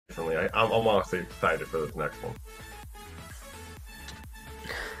Definitely. I'm honestly excited for this next one.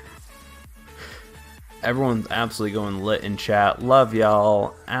 Everyone's absolutely going lit in chat. Love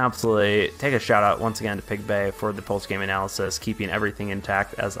y'all. Absolutely. Take a shout out once again to Pig Bay for the post game analysis, keeping everything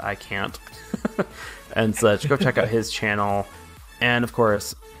intact as I can't. And such. Go check out his channel. And of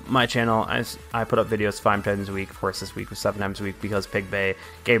course, my channel. I put up videos 5 times a week. Of course, this week was 7 times a week because Pig Bay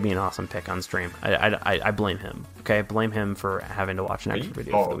gave me an awesome pick on stream. I blame him. Okay, blame him for having to watch an extra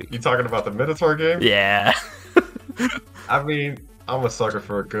video for the week. You talking about the Minotaur game? Yeah. I mean, I'm a sucker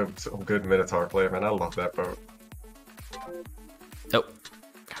for a good Minotaur player, man. I love that boat. Oh.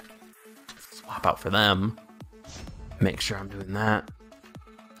 Swap out for them. Make sure I'm doing that.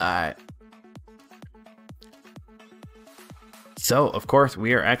 Alright. So, of course,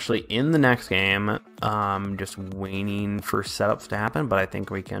 we are actually in the next game. Just waiting for setups to happen, but I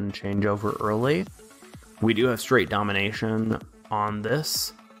think we can change over early. We do have straight domination on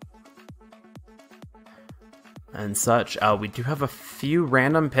this. And such. We do have a few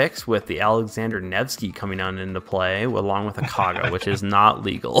random picks with the Alexander Nevsky coming on into play, along with a Kaga, which is not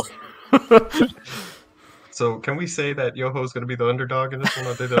legal. So can we say that Yoho's going to be the underdog in this one?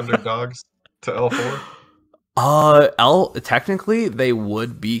 Are they the underdogs to L4? Technically, they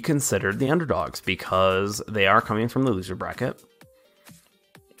would be considered the underdogs because they are coming from the loser bracket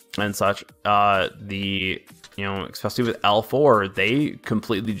and such. Especially with L4, they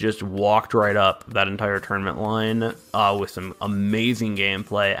completely just walked right up that entire tournament line with some amazing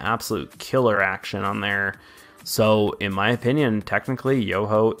gameplay, absolute killer action on there. So, in my opinion, technically,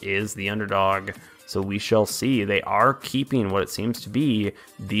 Yoho is the underdog. So we shall see. They are keeping what it seems to be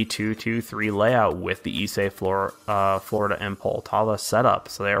the 2-2-3 layout with the Issei, Florida, and Poltava setup.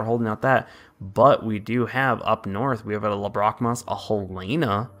 So they are holding out that. But we do have up north, we have a Labrokmas, a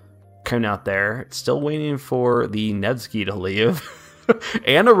Helena coming out there. Still waiting for the Nevsky to leave.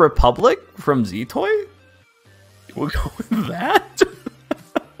 And a Republic from Z-Toy? We'll go with that?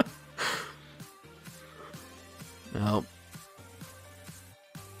 No.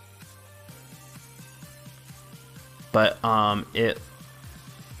 But, okay,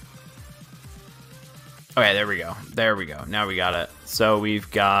 there we go. There we go. Now we got it. So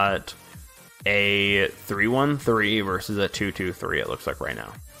we've got a 3-1-3 versus a 2-2-3, it looks like right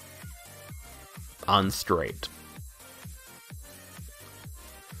now. On straight.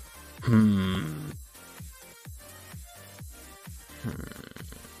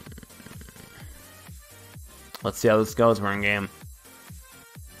 Let's see how this goes. We're in game.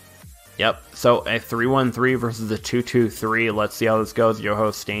 Yep, so a 3-1-3 versus a 2-2-3. Let's see how this goes. Yoho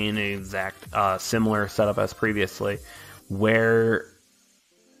staying an exact similar setup as previously, where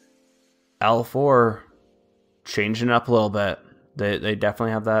L4 changing it up a little bit. They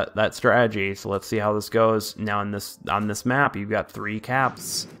definitely have that strategy. So let's see how this goes. Now on this map, you've got 3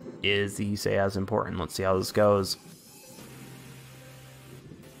 caps. Is the Issei as important? Let's see how this goes.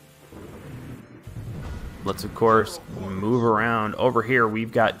 Let's, of course, move around. Over here,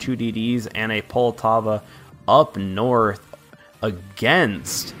 we've got 2 DDs and a Poltava up north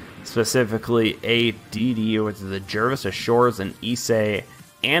against specifically a DD, which is a Jervis, a Shores, an Issei,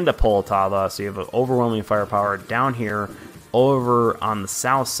 and a Poltava. So you have an overwhelming firepower. Down here, over on the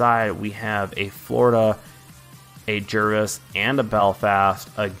south side, we have a Florida, a Jervis, and a Belfast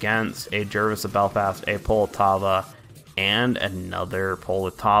against a Jervis, a Belfast, a Poltava, and another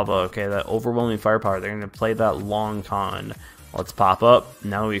Poltava. Okay, that overwhelming firepower. They're going to play that long con. Let's pop up.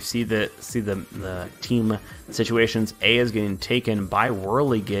 Now we see the team situations. A is getting taken by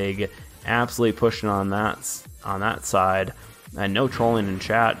Whirligig, absolutely pushing on that side. And no trolling in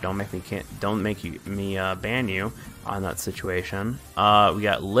chat. Don't make me ban you on that situation. We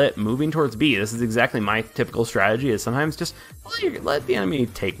got Lit moving towards B. This is exactly my typical strategy. Is sometimes just let the enemy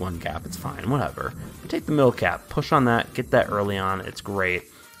take 1 cap. It's fine, whatever. Take the middle cap, push on that, get that early on. It's great.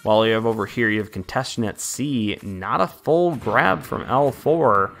 While you have over here, you have contestant at C. Not a full grab from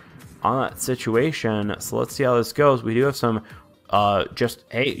L4 on that situation. So let's see how this goes. We do have some.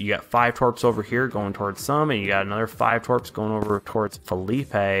 Hey, you got 5 torps over here going towards some, and you got another 5 torps going over towards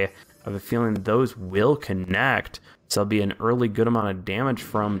Felipe. I have a feeling those will connect. So it'll be an early good amount of damage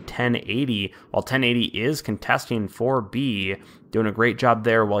from 1080. While 1080 is contesting for B, doing a great job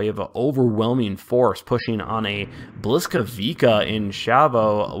there, while you have an overwhelming force pushing on a Bliskavika in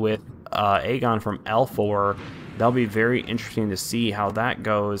Shavo with Aegon from L4. That'll be very interesting to see how that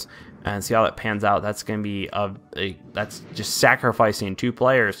goes and see how that pans out. That's going to be that's just sacrificing 2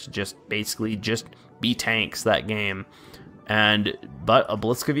 players to just basically just be tanks that game. But a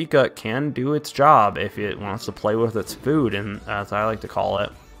Bliskavika can do its job if it wants to play with its food, and as I like to call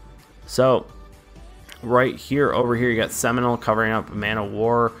it. So right here, over here, you got Seminole covering up Man of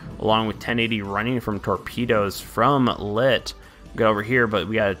War, along with 1080 running from torpedoes from Lit. We got over here, but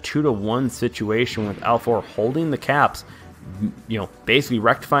we got a 2-to-1 situation with L4 holding the caps, you know, basically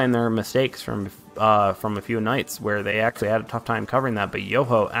rectifying their mistakes from a few nights where they actually had a tough time covering that. But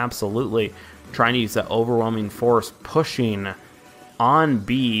Yoho absolutely trying to use that overwhelming force, pushing on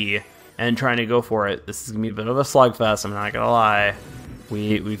B and trying to go for it. This is gonna be a bit of a slugfest, I'm not gonna lie.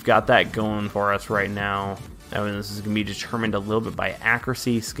 We've got that going for us right now. I mean, this is going to be determined a little bit by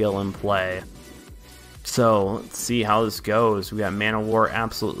accuracy, skill, and play. So let's see how this goes. We got Man of War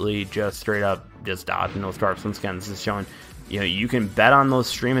absolutely just straight up just dodging those torps. Once again, this is showing, you know, you can bet on those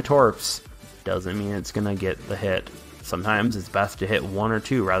stream of torps. Doesn't mean it's going to get the hit. Sometimes it's best to hit 1 or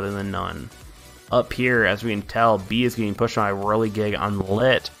 2 rather than none. Up here, as we can tell, B is getting pushed on a whirly gig on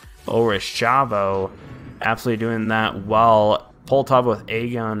Lit over Chavo. Absolutely doing that well. Poltava with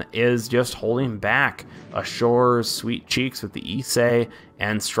A-Gun is just holding back Ashore's Sweet Cheeks with the Issei,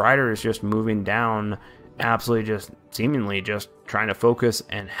 and Strider is just moving down, absolutely just seemingly just trying to focus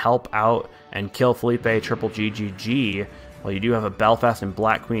and help out and kill Felipe Triple GGG. Well, you do have a Belfast and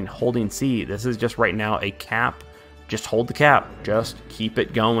Black Queen holding C. This is just right now a cap. Just hold the cap. Just keep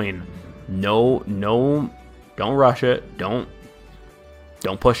it going. No, don't rush it. Don't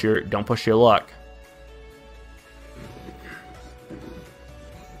push your luck.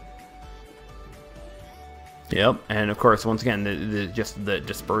 Yep, and of course, once again, the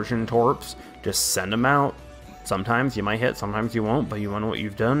dispersion torps, just send them out. Sometimes you might hit, sometimes you won't, but you know what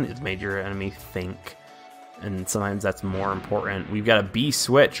you've done is made your enemy think. And sometimes that's more important. We've got a B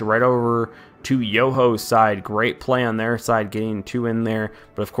switch right over to Yoho's side. Great play on their side, getting 2 in there.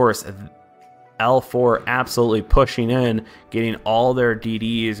 But of course, L4 absolutely pushing in, getting all their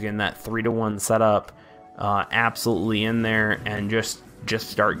DDs, getting that 3-to-1 setup absolutely in there, and just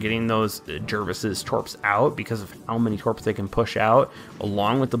start getting those Jervis's torps out because of how many torps they can push out.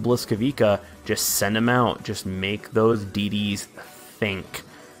 Along with the Bliskavika, just send them out. Just make those DDs think.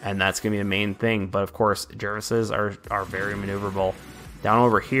 And that's going to be the main thing. But of course, Jervis's are very maneuverable. Down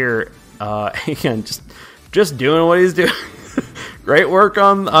over here, again, just doing what he's doing. Great work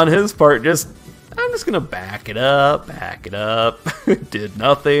on his part. I'm just going to back it up. Did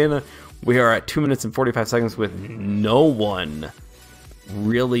nothing. We are at 2 minutes and 45 seconds with no one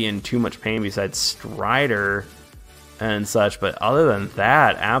really in too much pain besides Strider and such. But other than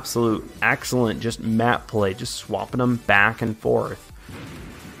that, absolute excellent just map play, just swapping them back and forth.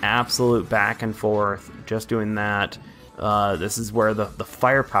 Absolute back and forth, just doing that. This is where the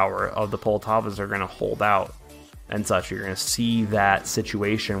firepower of the Poltavas are going to hold out and such. You're going to see that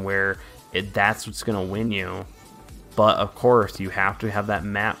situation where that's what's going to win you. But of course, you have to have that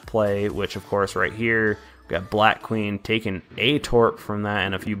map play, which of course right here, we got Black Queen taking a torp from that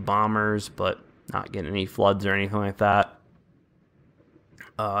and a few bombers, but not getting any floods or anything like that.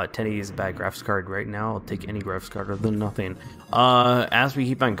 1080 is a bad graphics card right now. I'll take any graphics card other than nothing. As we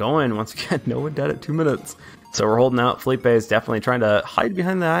keep on going, once again, no one dead at 2 minutes. So we're holding out. Felipe is definitely trying to hide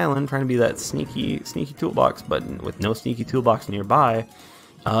behind the island, trying to be that sneaky toolbox, but with no sneaky toolbox nearby.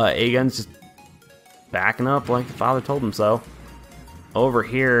 A-Gun's just backing up like the father told him so. Over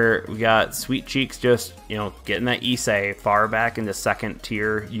here, we got Sweet Cheeks just, you know, getting that Issei far back into second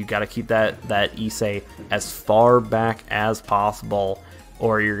tier. You got to keep that Issei as far back as possible,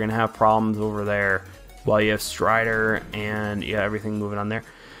 or you're going to have problems over there while you have Strider and everything moving on there.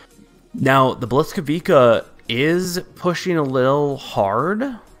 Now, the Bliskavika is pushing a little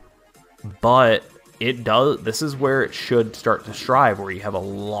hard, but it does. This is where it should start to strive, where you have a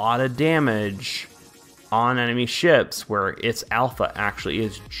lot of damage on enemy ships, where its alpha actually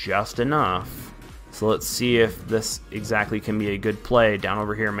is just enough. So let's see if this exactly can be a good play. Down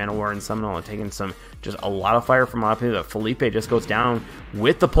over here, Man of War and Seminole are taking just a lot of fire from a lot of people. But Felipe just goes down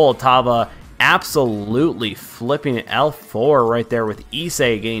with the Poltava, absolutely flipping it. L4 right there with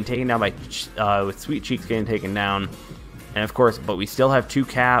Issei getting taken down by with Sweet Cheeks getting taken down. And of course, but we still have 2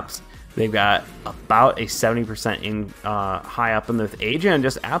 caps. They've got about a 70% in high up in the A-Gen,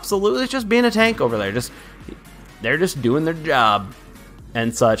 just absolutely just being a tank over there. They're just doing their job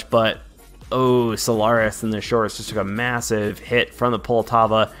and such. But oh, Solaris and the Shores just took a massive hit from the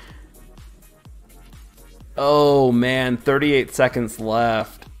Poltava. Oh man, 38 seconds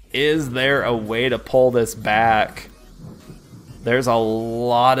left. Is there a way to pull this back? There's a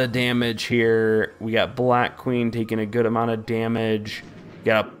lot of damage here. We got Black Queen taking a good amount of damage. We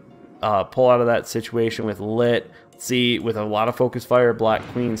got a pull out of that situation with Lit. See, with a lot of focus fire, Black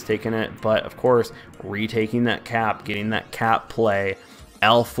Queen's taking it, but of course, retaking that cap, getting that cap play.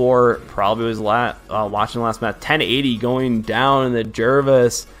 L4 probably was watching the last match. 1080 going down in the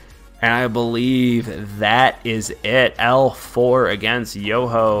Jervis, And I believe that is it. L4 against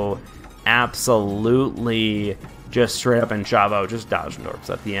Yoho. Absolutely just straight up in Chavo, just dodging dorks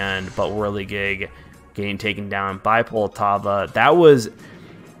at the end. But Whirligig getting taken down by Poltava. That was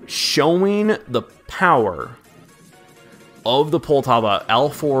showing the power of the Poltava.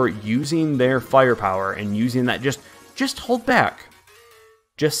 L4 using their firepower and using that. Just hold back.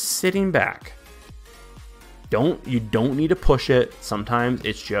 Just sitting back. You don't need to push it. Sometimes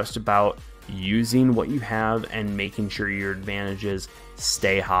it's just about using what you have and making sure your advantages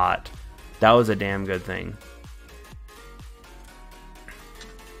stay hot. That was a damn good thing.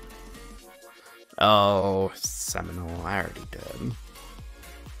 Oh, Seminole, I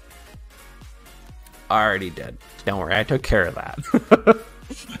already did. Don't worry, I took care of that.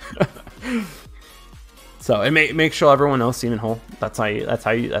 So, and make sure everyone knows Seaman Hole. That's how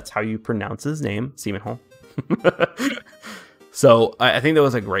you pronounce his name, Seaman Hole. So I think that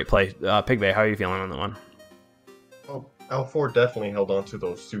was a great play. Pigbay, how are you feeling on that one? Well, L4 definitely held on to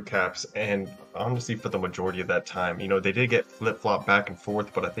those 2 caps, and honestly, for the majority of that time, they did get flip-flop back and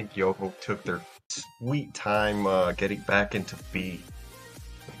forth, but I think Yoho took their sweet time getting back into B.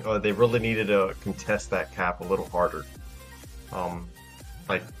 They really needed to contest that cap a little harder.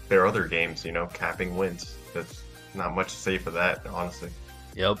 Like their other games, capping wins. There's not much to say for that, honestly.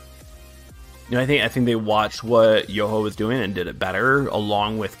 Yep. I think they watched what Yoho was doing and did it better,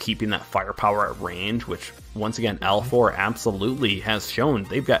 along with keeping that firepower at range, which, once again, L4 absolutely has shown.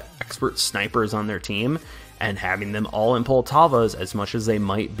 They've got expert snipers on their team, and having them all in Poltavas, as much as they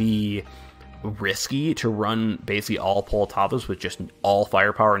might be risky to run basically all Poltavas with just all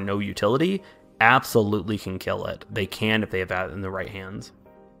firepower and no utility, absolutely can kill it. They can if they have that in the right hands.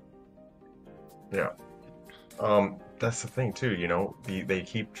 Yeah. That's the thing too, they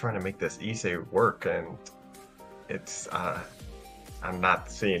keep trying to make this Issei work, and it's I'm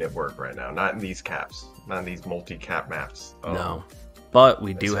not seeing it work right now. Not in these caps, not in these multi-cap maps. No, but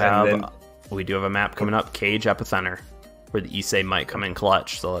we do have a map coming up, Cage Epicenter, where the Issei might come in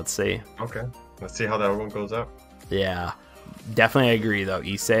clutch. So let's see. Okay, let's see how that one goes out. Yeah, definitely agree though.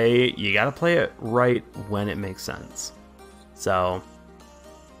 Issei, you got to play it right when it makes sense. So.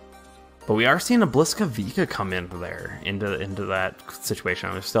 But we are seeing a Bliska Vika come into that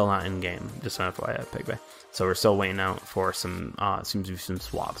situation. We're still not in game, just an FYI, Pigbay. So we're still waiting out for some seems to be some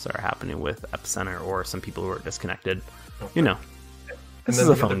swaps that are happening with Epicenter or some people who are disconnected. Okay. This is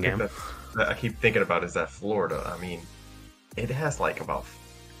a fun game. That I keep thinking about is that Florida. I mean, it has like about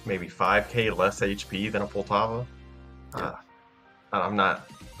maybe 5k less HP than a Poltava. Yeah.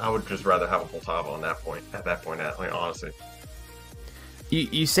 I would just rather have a Poltava on that point. At that point, honestly.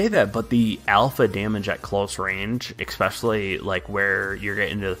 You say that, but the alpha damage at close range, especially like where you're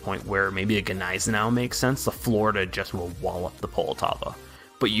getting to the point where maybe a Gneisenau makes sense, the Florida just will wallop the Poltava.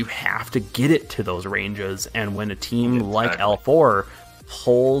 But you have to get it to those ranges, and when a team like L4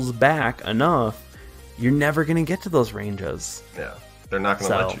 pulls back enough, you're never going to get to those ranges. Yeah, they're not going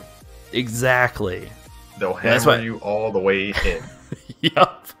to let you. Exactly. They'll hammer you all the way in.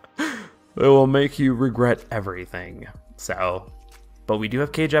 Yup. It will make you regret everything. So... But we do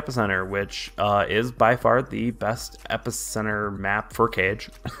have Cage Epicenter, which is by far the best Epicenter map for Cage.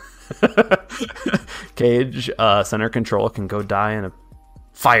 Cage center control can go die in a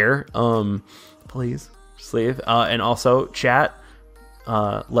fire. Please just leave. And also, chat.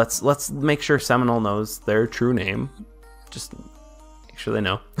 Let's make sure Seminole knows their true name. Just make sure they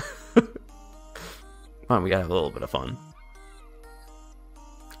know. Come on, we gotta have a little bit of fun.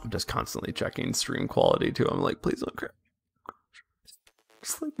 I'm just constantly checking stream quality too. I'm like, please don't crash.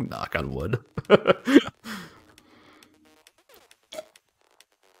 Just like knock on wood.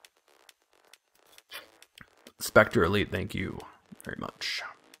 Spectre Elite, thank you very much.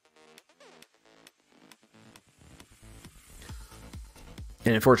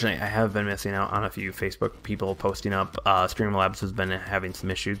 And unfortunately, I have been missing out on a few Facebook people posting up. Streamlabs has been having some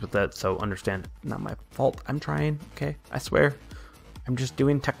issues with that, so understand, not my fault. I'm trying, okay? I swear. I'm just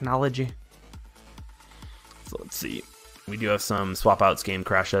doing technology. So let's see. We do have some swap outs game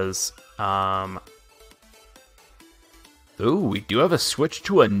crashes. Ooh, we do have a switch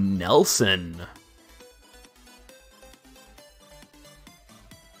to a Nelson.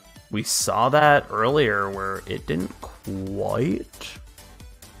 We saw that earlier where it didn't quite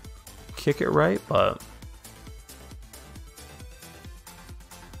kick it right, but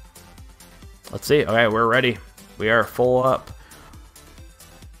let's see. Okay, we're ready. We are full up.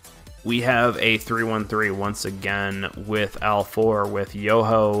 We have a 3-1-3 once again with L4, with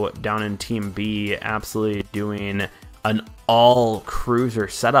Yoho down in Team B, absolutely doing an all-cruiser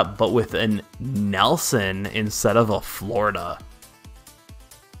setup, but with a Nelson instead of a Florida.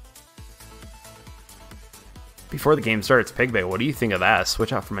 Before the game starts, Pigbay, what do you think of that?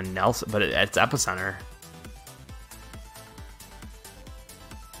 Switch out from a Nelson, but it's Epicenter.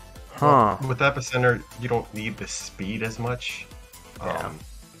 Huh. Well, with Epicenter, you don't need the speed as much. Yeah.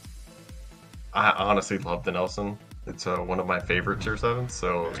 I honestly love the Nelson. It's one of my favorite tier 7s,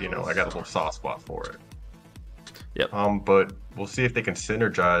 so you know I got a little soft spot for it. Yep. But we'll see if they can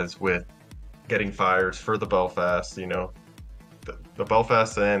synergize with getting fires for the Belfast. You know, the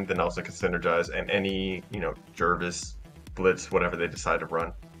Belfast and the Nelson can synergize, and any Jervis, Blitz, whatever they decide to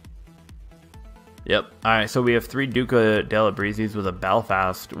run. Yep. All right, so we have 3 Duca Della Breezes with a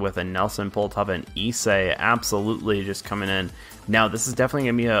Belfast, with a Nelson, Poltava, and Issei absolutely just coming in. Now, this is definitely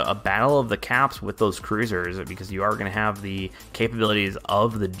going to be a battle of the caps with those cruisers, because you are going to have the capabilities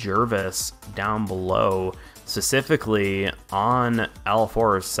of the Jervis down below, specifically on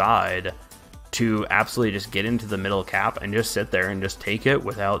L4's side, to absolutely just get into the middle cap and just sit there and just take it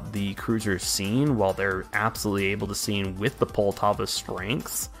without the cruisers seen, while they're absolutely able to see with the Poltava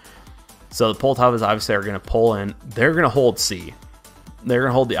strengths. So the Poltavas obviously are going to pull in. They're going to hold C. They're going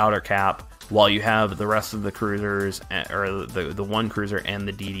to hold the outer cap, while you have the rest of the cruisers, or the one cruiser and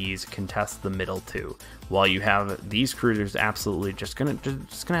the DDs contest the middle two. While you have these cruisers absolutely just gonna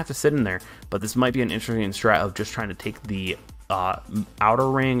have to sit in there. But this might be an interesting strat of just trying to take the outer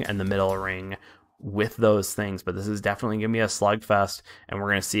ring and the middle ring with those things. But this is definitely gonna be a slugfest, and we're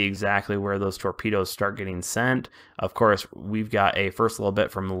gonna see exactly where those torpedoes start getting sent. Of course, we've got a first little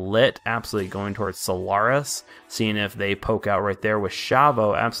bit from Lit absolutely going towards Solaris, seeing if they poke out right there, with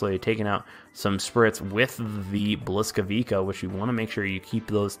Shavo absolutely taking out some Spritz with the Bliskavica, which you want to make sure you keep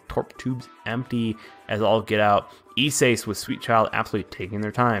those torp tubes empty as all get out. Isace with Sweet Child absolutely taking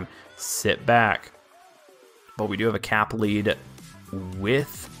their time. Sit back. But we do have a cap lead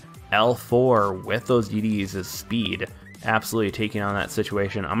with L4 with those DDs as speed, absolutely taking on that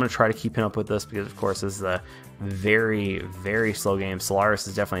situation. I'm going to try to keep up with this because, of course, this is a very, very slow game. Solaris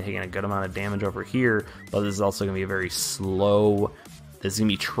is definitely taking a good amount of damage over here, but this is also going to be a very slow. This is going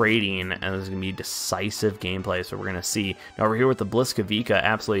to be trading, and this is going to be decisive gameplay, so we're going to see. Now, over here with the Bliskavica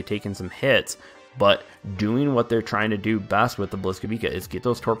absolutely taking some hits, but doing what they're trying to do best with the Bliskavica is get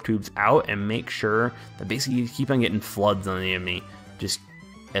those torp tubes out and make sure that basically you keep on getting floods on the enemy. Just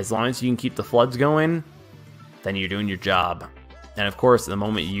as long as you can keep the floods going, then you're doing your job. And of course, the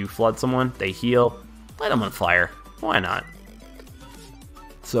moment you flood someone, they heal, light them on fire. Why not?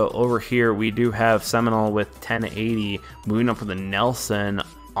 So over here, we do have Seminole with 1080 moving up with a Nelson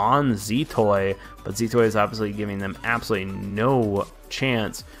on Ztoy, but Ztoy is obviously giving them absolutely no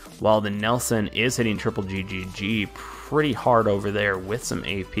chance, while the Nelson is hitting triple GGG pretty hard over there with some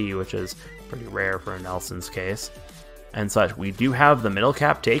AP, which is pretty rare for a Nelson's case. And such, we do have the middle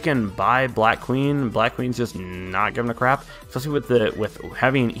cap taken by Black Queen. Black Queen's just not giving a crap, especially with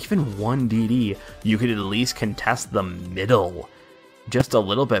having even one DD. You could at least contest the middle just a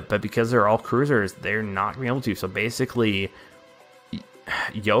little bit, but because they're all cruisers, they're not gonna be able to. So basically,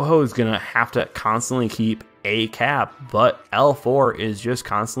 Yoho is gonna have to constantly keep a cap, but L4 is just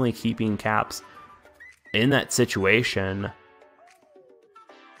constantly keeping caps in that situation.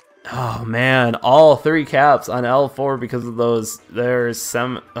 Oh man, all 3 caps on L4 because of those. There's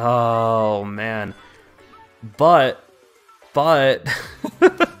some. Oh man, but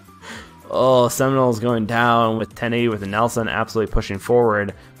oh, Seminole's going down with 1080 with the Nelson absolutely pushing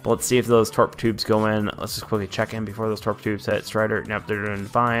forward. But let's see if those torp tubes go in. Let's just quickly check in before those torp tubes hit. Strider, nope, they're doing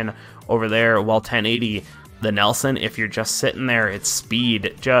fine over there. While 1080, the Nelson, if you're just sitting there, its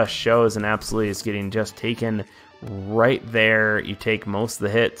speed just shows and absolutely is getting just taken right there. You take most of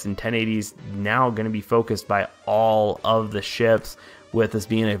the hits, and 1080's now going to be focused by all of the ships, with this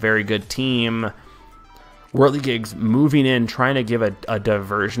being a very good team. Whirligigs moving in, trying to give a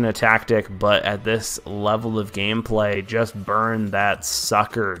diversion a tactic, but at this level of gameplay, just burn that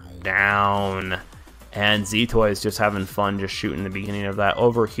sucker down. And Z-Toy is just having fun, just shooting the beginning of that.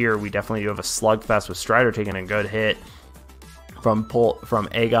 Over here, we definitely do have a slugfest with Strider taking a good hit from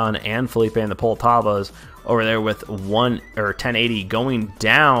Aegon and Felipe and the Poltavas. Over there with 1080 going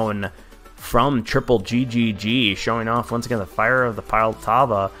down from triple GGG, showing off once again the fire of the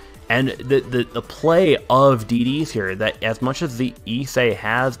Poltava. And the play of DDs here, that as much as the Issei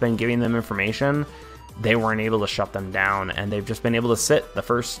has been giving them information, they weren't able to shut them down, and they've just been able to sit the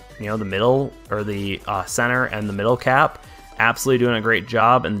first, the middle, or the center and the middle cap, absolutely doing a great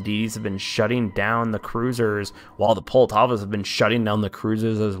job, and the DDs have been shutting down the cruisers, while the Poltavas have been shutting down the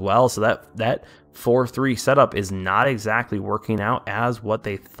cruisers as well. So that 4-3 setup is not exactly working out as what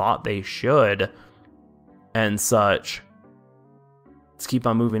they thought they should, and such. Let's keep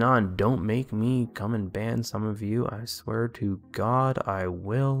on moving on. Don't make me come and ban some of you. I swear to God, I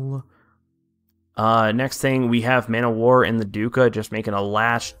will. Next thing, we have Man of War in the Duca, just making a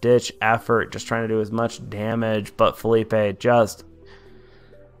last-ditch effort, just trying to do as much damage, but Felipe just...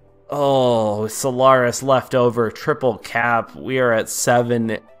 Oh, Solaris left over, triple cap. We are at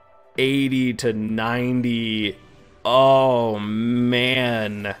 780 to 90. Oh,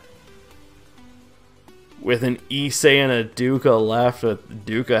 man. With an Issei and a Duca left, with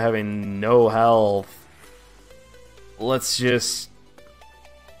Duca having no health. Let's just...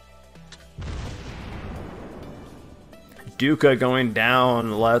 Duca going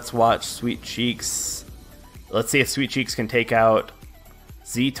down. Let's watch Sweet Cheeks. Let's see if Sweet Cheeks can take out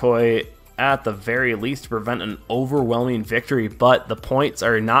Z-Toy at the very least to prevent an overwhelming victory, but the points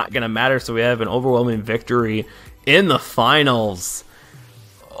are not going to matter, so we have an overwhelming victory in the finals.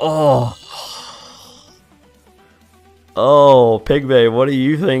 Oh, Pigbay, what are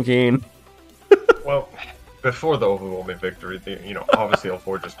you thinking? Well, before the overwhelming victory, obviously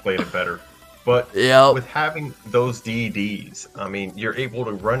L4 just played it better. But with having those DDs, I mean, you're able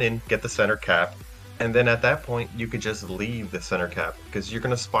to run in, get the center cap, and then at that point, you could just leave the center cap because you're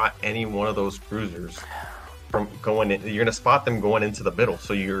going to spot any one of those cruisers from going in. You're going to spot them going into the middle,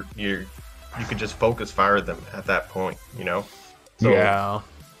 so you could just focus fire them at that point, So, yeah.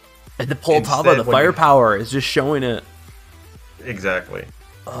 And the Poltava, the firepower is just showing it. Exactly.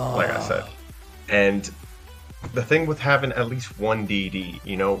 Like I said. And the thing with having at least one DD,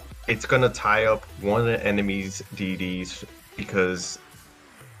 it's going to tie up one of the enemy's DDs because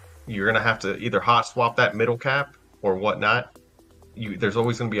you're going to have to either hot swap that middle cap or whatnot. There's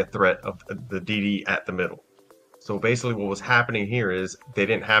always going to be a threat of the DD at the middle. So basically what was happening here is they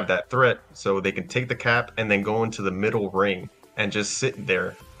didn't have that threat, so they can take the cap and then go into the middle ring and just sit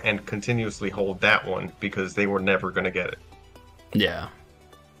there and continuously hold that one because they were never going to get it. Yeah.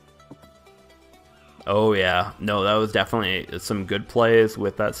 Oh, yeah. No, that was definitely some good plays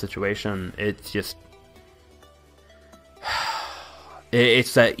with that situation. It's just...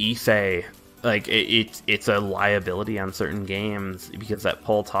 It's that Issei. Like, it's a liability on certain games because that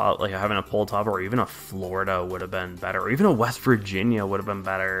Poltava, like having a Poltava or even a Florida would have been better. Or even a West Virginia would have been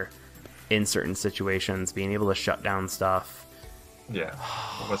better in certain situations, being able to shut down stuff. Yeah.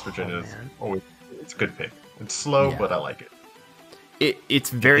 West Virginia is always... It's a good pick. It's slow, but I like it. It's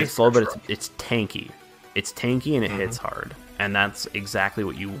very slow, but it's tanky. It's tanky and it hits hard, and that's exactly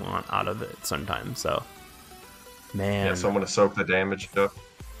what you want out of it sometimes. So, man, yeah, someone to soak the damage up.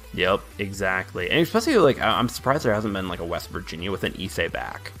 Yep, exactly. And especially like I'm surprised there hasn't been like a West Virginia with an Issei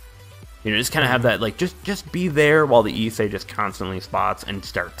back. Just kind of have that like just be there while the Issei just constantly spots and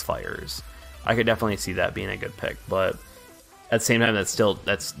starts fires. I could definitely see that being a good pick, but at the same time,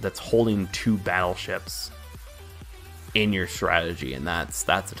 that's holding two battleships in your strategy, and that's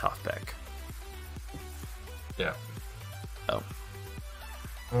a tough pick. Yeah. Oh.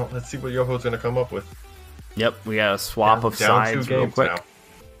 Well, let's see what Yoho's gonna come up with. Yep, we got a swap of sides real quick. Now.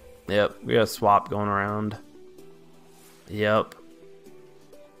 Yep, we got a swap going around. Yep.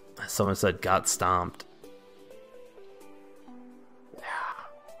 Someone said got stomped.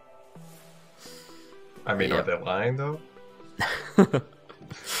 I mean, are they lying though?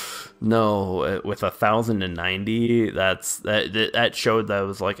 No, with 1,090, that showed that it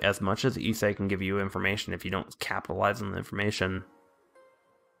was like as much as Issei can give you information, if you don't capitalize on the information,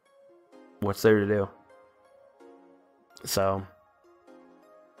 what's there to do? So,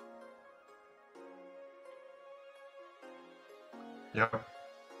 yep.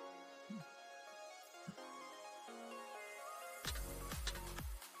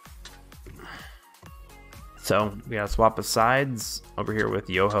 So we got to swap of sides over here with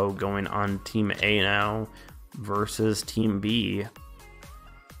Yoho going on Team A now versus Team B.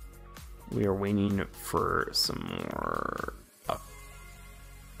 We are waiting for some more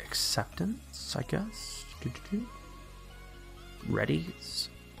acceptance, I guess. Readies.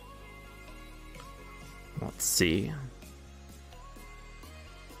 Let's see.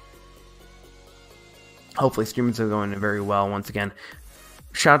 Hopefully streaming's going very well once again.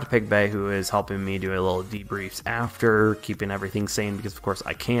 Shout out to Pigbay, who is helping me do a little debriefs after, keeping everything sane because, of course,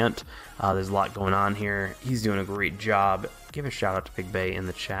 I can't. There's a lot going on here. He's doing a great job. Give a shout out to Pigbay in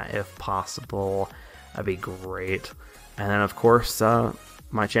the chat if possible. That'd be great. And then, of course,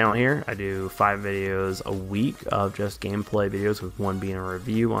 my channel here, I do 5 videos a week of just gameplay videos, with one being a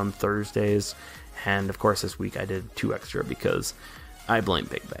review on Thursdays. And, of course, this week I did 2 extra because I blame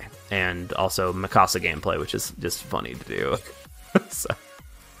Pigbay. And also Mikasa gameplay, which is just funny to do. So.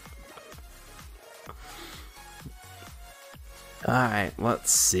 Alright, let's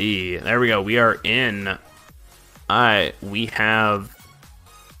see. There we go. We are in. Alright, we have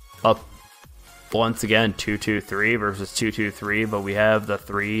a Once again, 2-2-3 versus 2-2-3, but we have the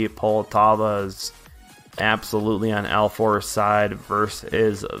 3 Poltavas absolutely on L4's side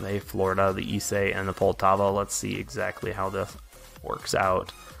versus a Florida, the Issei, and the Poltava. Let's see exactly how this works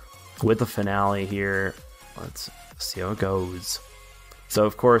out with the finale here. Let's see how it goes. So,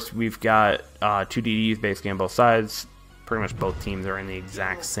 of course, we've got 2 DDs basically on both sides. Pretty much both teams are in the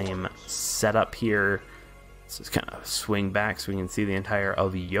exact same setup here. Let's just kind of swing back so we can see the entire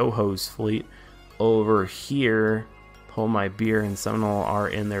of Yoho's fleet. Over here, Hold My Beer and Seminole are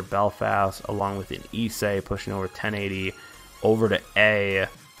in their Belfast, along with an Issei pushing over 1080 over to A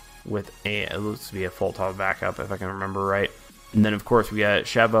with a, it looks to be a Poltava backup if I can remember right. And then, of course, we got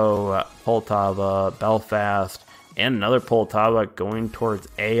Chevo, Poltava, Belfast, and another Poltava going towards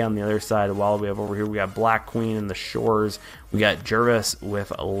A on the other side. While we have over here, we got Black Queen in the Shores. We got Jervis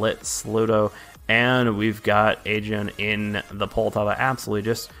with Lit Sluto. And we've got Adrian in the Poltava, absolutely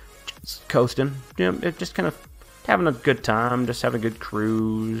just coasting. You know, just kind of having a good time, just having a good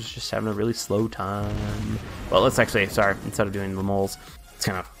cruise, just having a really slow time. Well, let's actually, sorry, instead of doing the moles,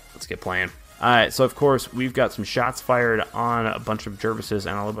 let's get playing. Alright, so of course, we've got some shots fired on a bunch of Jervises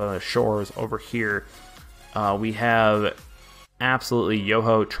and a little bit of the Shores over here. We have absolutely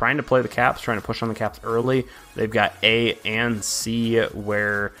Yoho trying to play the caps, trying to push on the caps early. They've got A and C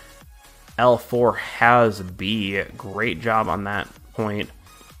where L4 has B. Great job on that point.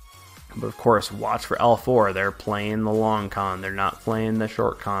 But of course, watch for L4. They're playing the long con. They're not playing the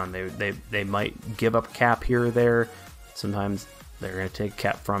short con. They might give up a cap here or there. Sometimes they're going to take a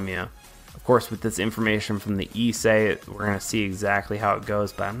cap from you. Of course, with this information from the Issei, we're going to see exactly how it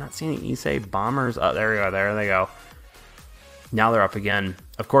goes. But I'm not seeing Issei bombers. Oh, there we go. There they go. Now they're up again.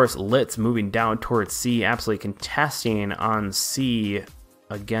 Of course, Lit's moving down towards C, absolutely contesting on C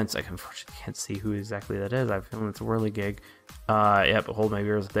against, I unfortunately can't see who exactly that is. I have a feeling it's Whirligig. Yep, Hold My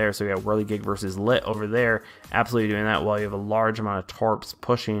Beer is there. So we got Whirligig versus Lit over there. Absolutely doing that while you have a large amount of Torps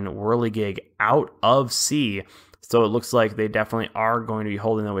pushing Whirligig out of C. So it looks like they definitely are going to be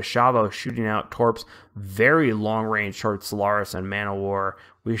holding them with Chavo, shooting out Torps, very long range towards Solaris and Man of War.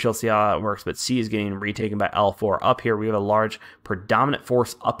 We shall see how that works, but C is getting retaken by L4. Up here, we have a large predominant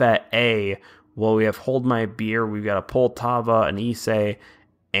force up at A. Well, we have Hold My Beer, we've got a Poltava, an Issei,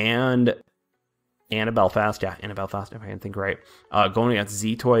 and a Belfast, yeah, and a Belfast, if I can think right. Going against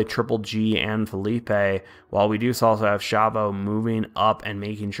Z-Toy, Triple G, and Felipe, while we do also have Chavo moving up and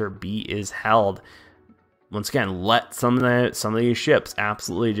making sure B is held. Once again, let some of these ships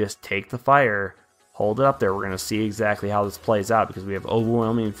absolutely just take the fire, hold it up there. We're going to see exactly how this plays out because we have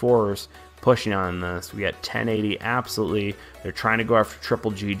overwhelming force pushing on this. We got 1080, absolutely. They're trying to go after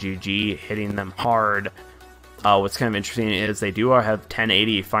Triple GGG, hitting them hard. What's kind of interesting is they do have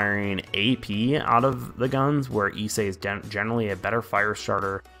 1080 firing AP out of the guns, where Issei is generally a better fire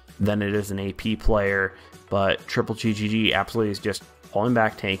starter than it is an AP player. But Triple GGG absolutely is just pulling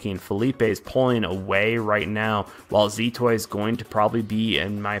back, tanking. Felipe is pulling away right now, while Z-Toy is going to probably be,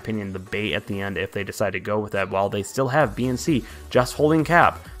 in my opinion, the bait at the end if they decide to go with that, while they still have B and C just holding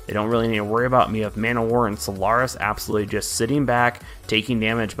cap. They don't really need to worry about me. You have Man of War and Solaris absolutely just sitting back, taking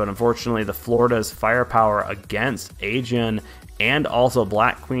damage, but unfortunately the Florida's firepower against Aegean and also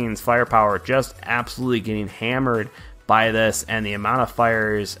Black Queen's firepower just absolutely getting hammered by this, and the amount of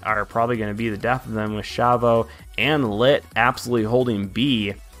fires are probably going to be the death of them, with Chavo and Lit absolutely holding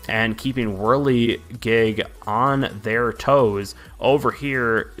B and keeping Whirligig on their toes. Over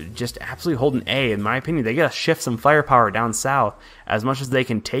here, just absolutely holding A. In my opinion, they got to shift some firepower down south as much as they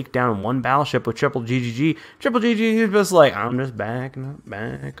can take down one battleship with Triple GGG. Triple GGG is just like, I'm just backing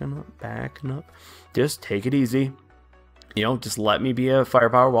up. Just take it easy. You know, just let me be a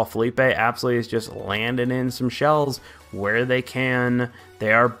firepower, while Felipe absolutely is just landing in some shells where they can.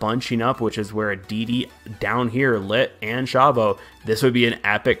 They are bunching up, which is where a DD down here, Lit and Chavo, this would be an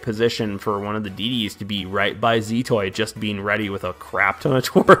epic position for one of the DDs to be right by Z-Toy, just being ready with a crap ton of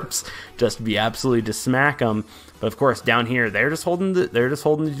Torps, just to be absolutely to smack them. But of course, down here, they're just holding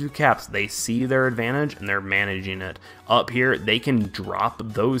the two caps. They see their advantage and they're managing it. Up here, they can drop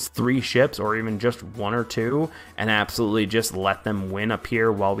those 3 ships, or even just 1 or 2, and absolutely just let them win up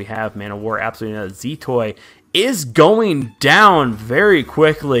here, while we have Man of War absolutely. Z-Toy is going down very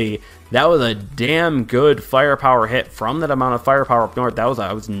quickly. That was a damn good firepower hit from that amount of firepower up north.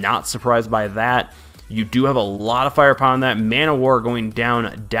 I was not surprised by that. You do have a lot of firepower on that. Man of War going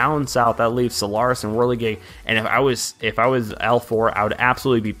down south. That leaves Solaris and Whirligig. And if I was L4, I would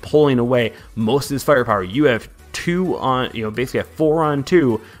absolutely be pulling away most of this firepower. You have 2 on, basically a 4 on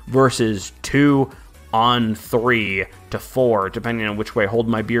 2 versus 2 on 3. to 4, depending on which way Hold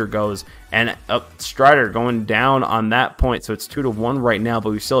My Beer goes. And Strider going down on that point, so it's 2-1 right now,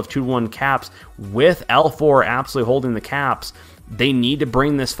 but we still have 2-1 caps with L4 absolutely holding the caps. They need to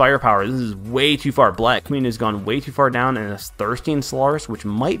bring this firepower. This is way too far. Black Queen has gone way too far down, and it's thirsty in Solaris, which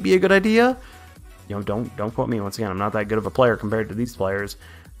might be a good idea. You know, don't quote me. Once again, I'm not that good of a player compared to these players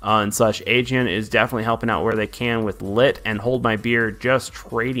and such. Aegean is definitely helping out where they can with Lit and Hold My Beer, just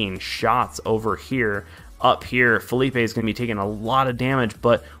trading shots over here. Up here, Felipe is going to be taking a lot of damage,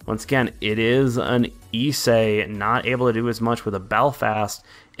 but once again, it is an Issei, not able to do as much with a Belfast.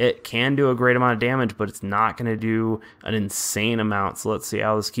 It can do a great amount of damage, but it's not going to do an insane amount. So let's see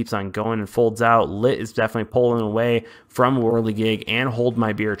how this keeps on going and folds out. Lit is definitely pulling away from Whirligig and Hold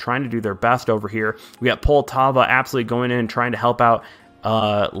My Beer, trying to do their best over here. We got Poltava absolutely going in and trying to help out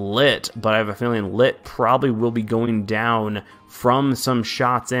Lit, but I have a feeling Lit probably will be going down from some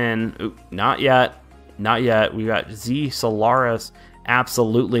shots in. Ooh, not yet. Not yet. We got Z Solaris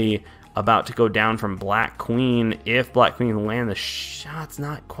absolutely about to go down from Black Queen. If Black Queen can land the shots,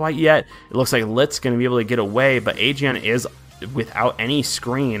 not quite yet. It looks like Lit's going to be able to get away, but Aegean is without any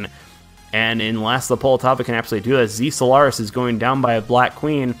screen. And unless the Poltava can absolutely do this, Z Solaris is going down by a Black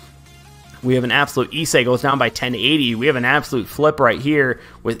Queen. We have an absolute Issei goes down by 1080. We have an absolute flip right here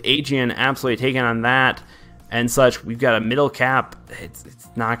with Aegean absolutely taking on that and such. We've got a middle cap. It's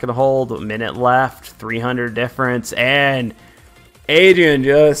not going to hold. A minute left. 300 difference. And Aegean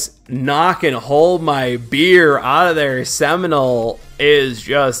just knocking Hold My Beer out of there. Seminole is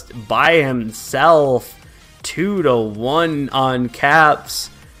just by himself. 2-1 on caps.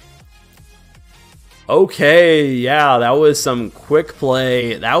 Okay, yeah, that was some quick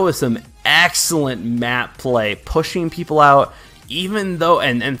play. That was some excellent map play. Pushing people out. Even though,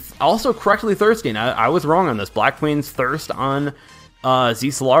 and also correctly thirsting. I was wrong on this. Black Queen's thirst on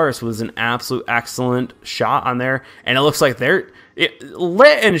Z Solaris was an absolute excellent shot on there. And it looks like Lit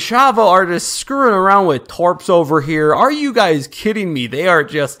and Shavo are just screwing around with Torps over here. Are you guys kidding me? They are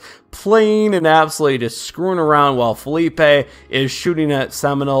just playing and absolutely just screwing around while Felipe is shooting at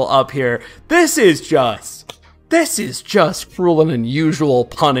Seminole up here. This is just cruel and unusual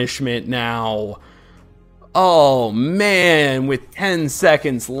punishment now. Oh, man, with 10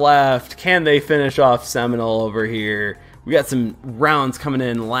 seconds left, can they finish off Seminole over here? We got some rounds coming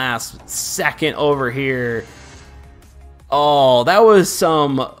in last second over here. Oh, that was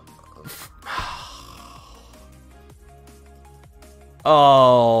some...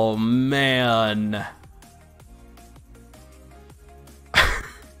 Oh, man.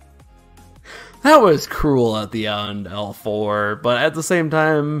 That was cruel at the end, L4, but at the same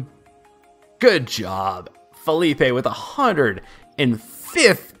time, good job. Felipe with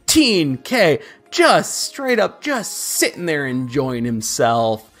 115k, just straight up, just sitting there enjoying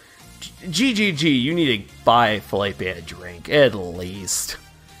himself. GGG, you need to buy Felipe a drink, at least.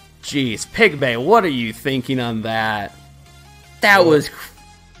 Jeez, Pigmay, what are you thinking on that? That was...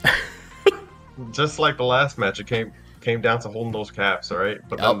 Just like the last match, it came down to holding those caps, all right?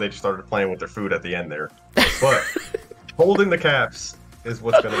 But then they just started playing with their food at the end there. But holding the caps is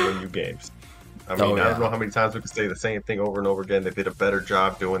what's going to win you games. I mean, I don't know how many times we could say the same thing over and over again. They did a better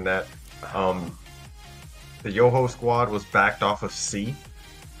job doing that. The Yoho squad was backed off of C.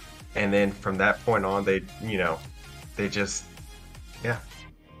 And then from that point on, they just, they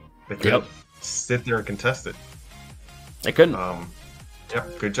couldn't sit there and contest it. They couldn't.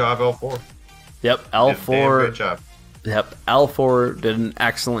 Yep, good job, L4. Yep, L4. Good job. Yep, L4 did an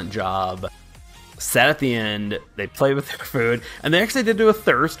excellent job. Sat at the end, they played with their food, and they actually did do a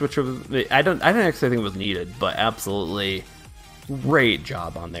thirst, which was I didn't actually think it was needed, but absolutely great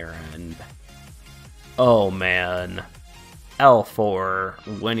job on their end. Oh man,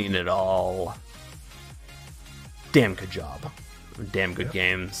 L4 winning it all. Damn good job. Damn good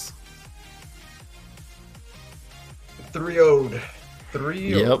games. 3-0'd. 3-0.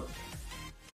 Yep.